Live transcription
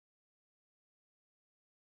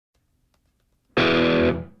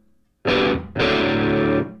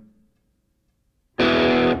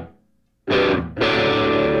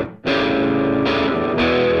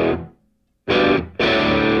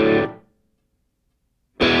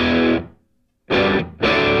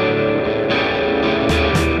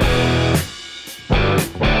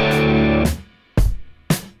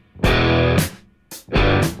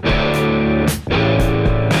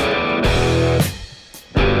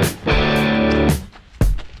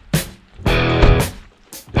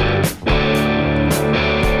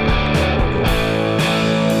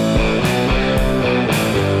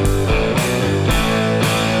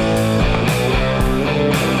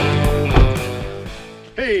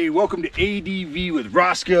welcome to ADV with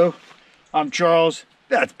Roscoe. I'm Charles,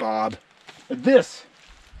 that's Bob. This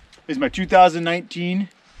is my 2019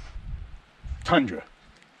 Tundra.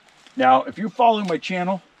 Now, if you're following my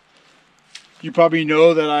channel, you probably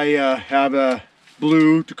know that I have a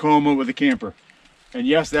blue Tacoma with a camper. And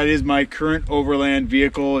yes, that is my current overland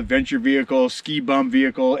vehicle, adventure vehicle, ski bum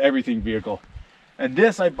vehicle, everything vehicle. And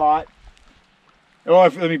this I bought,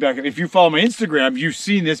 let me back up. If you follow my Instagram, you've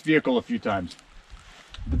seen this vehicle a few times.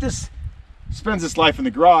 But this spends its life in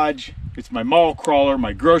the garage. It's my mall crawler,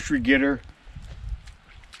 my grocery getter.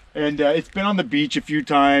 And it's been on the beach a few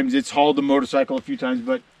times. It's hauled the motorcycle a few times,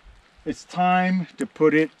 but it's time to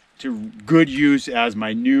put it to good use as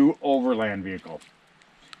my new overland vehicle.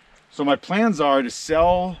 So my plans are to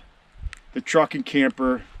sell the truck and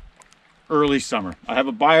camper early summer. I have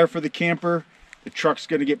a buyer for the camper. The truck's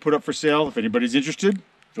gonna get put up for sale. If anybody's interested,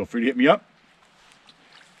 feel free to hit me up.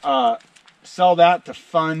 Sell that to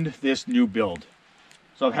fund this new build.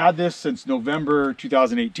 So I've had this since November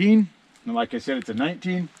 2018. And like I said, it's a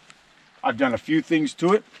 19. I've done a few things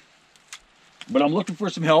to it, but I'm looking for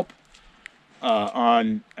some help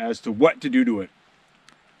as to what to do to it,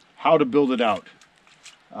 how to build it out.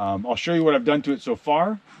 I'll show you what I've done to it so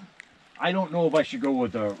far. I don't know if I should go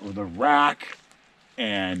with a rack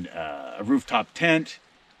and a rooftop tent,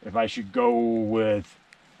 if I should go with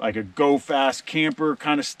like a go fast camper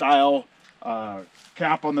kind of style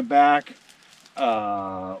cap on the back,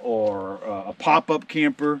 or a pop-up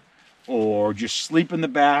camper, or just sleep in the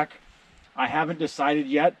back. I haven't decided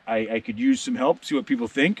yet. I could use some help, see what people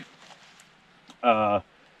think. So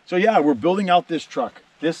yeah, we're building out this truck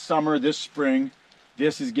this summer, this spring.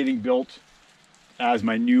 This is getting built as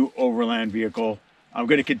my new overland vehicle. I'm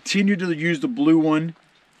going to continue to use the blue one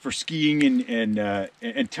for skiing and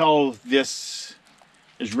until this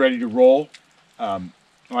is ready to roll.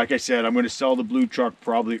 Like I said, I'm going to sell the blue truck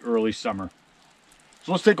probably early summer.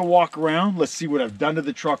 So let's take a walk around. Let's see what I've done to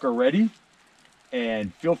the truck already.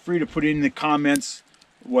 And feel free to put in the comments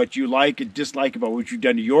what you like and dislike about what you've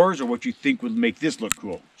done to yours, or what you think would make this look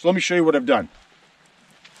cool. So let me show you what I've done.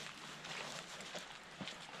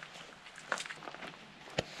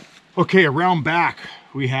 Okay, around back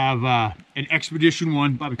we have an Expedition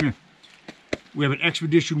 1. Bobby, come here. We have an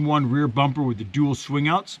Expedition 1 rear bumper with the dual swing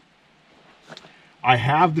outs. I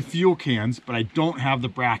have the fuel cans, but I don't have the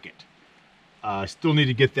bracket. I still need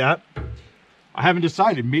to get that. I haven't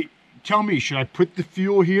decided. Tell me, should I put the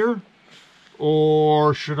fuel here,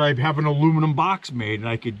 or should I have an aluminum box made and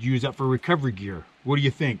I could use that for recovery gear? What do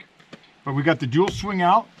you think? But we got the dual swing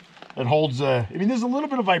out that holds, I mean, there's a little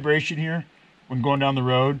bit of vibration here when going down the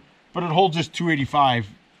road, but it holds this 285.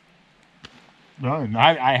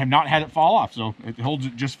 I have not had it fall off, so it holds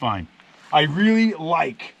it just fine. I really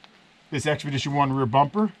like this Expedition 1 rear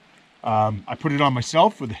bumper. I put it on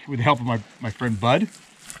myself with the help of my friend Bud,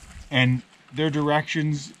 and their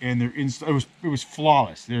directions and their it was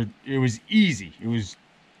flawless. It was easy. It was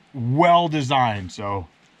well designed. So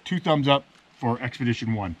 2 thumbs up for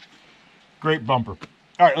Expedition 1. Great bumper.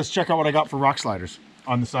 All right, let's check out what I got for rock sliders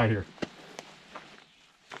on the side here.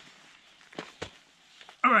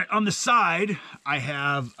 All right, on the side, I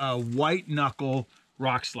have white knuckle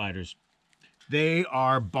rock sliders. They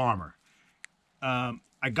are bomber.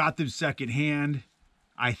 I got them secondhand.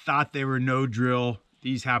 I thought they were no drill.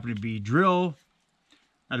 These happen to be drill.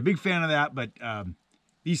 Not a big fan of that, but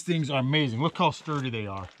these things are amazing. Look how sturdy they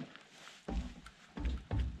are.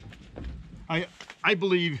 I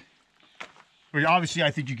believe, well, obviously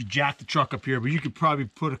I think you could jack the truck up here, but you could probably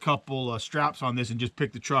put a couple straps on this and just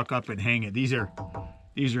pick the truck up and hang it. These are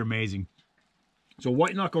amazing. So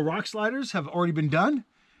white knuckle rock sliders have already been done.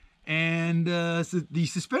 And the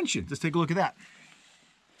suspension, let's take a look at that.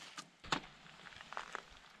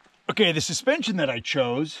 Okay, the suspension that I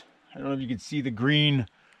chose, I don't know if you can see the green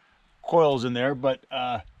coils in there, but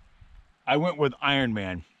I went with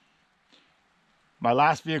Ironman. My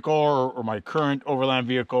last vehicle, or my current overland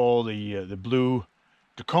vehicle, the blue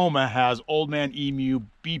Tacoma, has Old Man Emu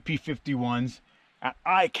BP51s, and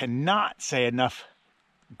I cannot say enough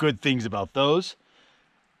good things about those.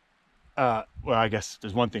 Well, I guess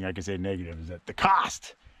there's one thing I can say negative, is that the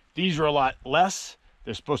cost. These are a lot less.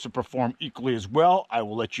 They're supposed to perform equally as well. I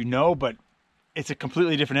will let you know, but it's a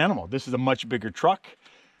completely different animal. This is a much bigger truck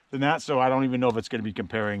than that, so I don't even know if it's going to be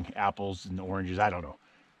comparing apples and oranges. I don't know.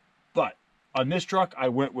 But on this truck, I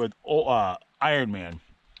went with Ironman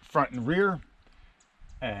front and rear,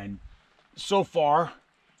 and so far,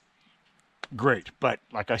 great. But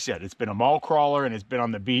like I said, it's been a mall crawler and it's been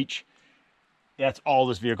on the beach. That's all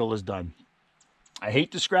this vehicle has done. I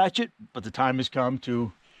hate to scratch it, but the time has come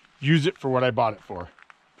to use it for what I bought it for.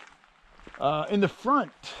 In the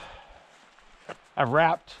front, I've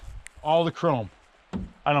wrapped all the chrome.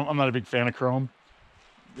 I'm not a big fan of chrome.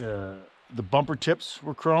 The bumper tips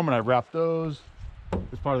were chrome, and I wrapped those.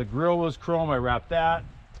 This part of the grill was chrome. I wrapped that.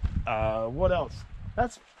 What else?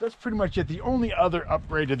 That's pretty much it. The only other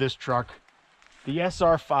upgrade to this truck, the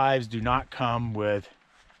SR5s do not come with,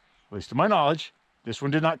 at least to my knowledge, this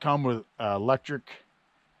one did not come with electric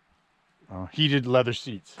heated leather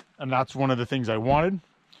seats, and that's one of the things I wanted.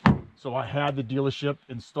 So I had the dealership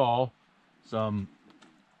install some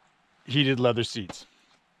heated leather seats.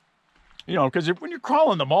 You know, because when you're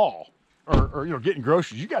crawling the mall or you know, getting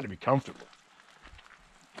groceries, you got to be comfortable.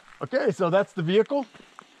 Okay, so that's the vehicle.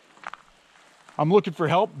 I'm looking for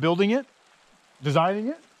help building it, designing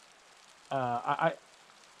it.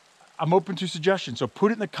 I'm open to suggestions, so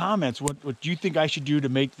put it in the comments. What do you think I should do to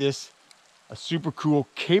make this a super cool,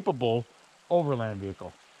 capable overland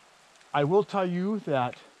vehicle? I will tell you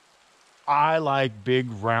that I like big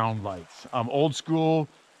round lights. I'm old school.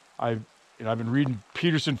 I've been reading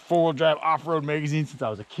Peterson four-wheel drive off-road magazine since I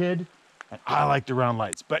was a kid, and I like the round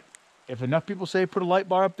lights. But if enough people say put a light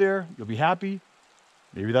bar up there, you'll be happy.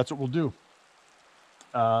 Maybe that's what we'll do.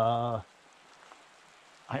 I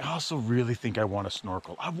also really think I want a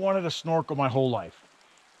snorkel. I've wanted a snorkel my whole life.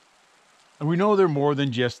 And we know they're more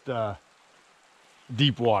than just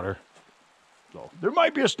deep water. So there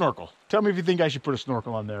might be a snorkel. Tell me if you think I should put a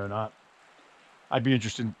snorkel on there or not. I'd be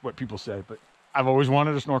interested in what people say, but I've always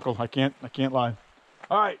wanted a snorkel. I can't lie.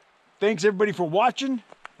 All right. Thanks everybody for watching.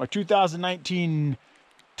 My 2019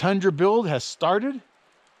 Tundra build has started.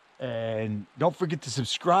 And don't forget to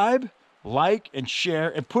subscribe, like, and share,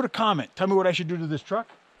 and put a comment. Tell me what I should do to this truck.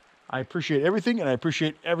 I appreciate everything, and I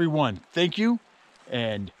appreciate everyone. Thank you,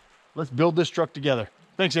 and let's build this truck together.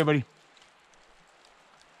 Thanks, everybody.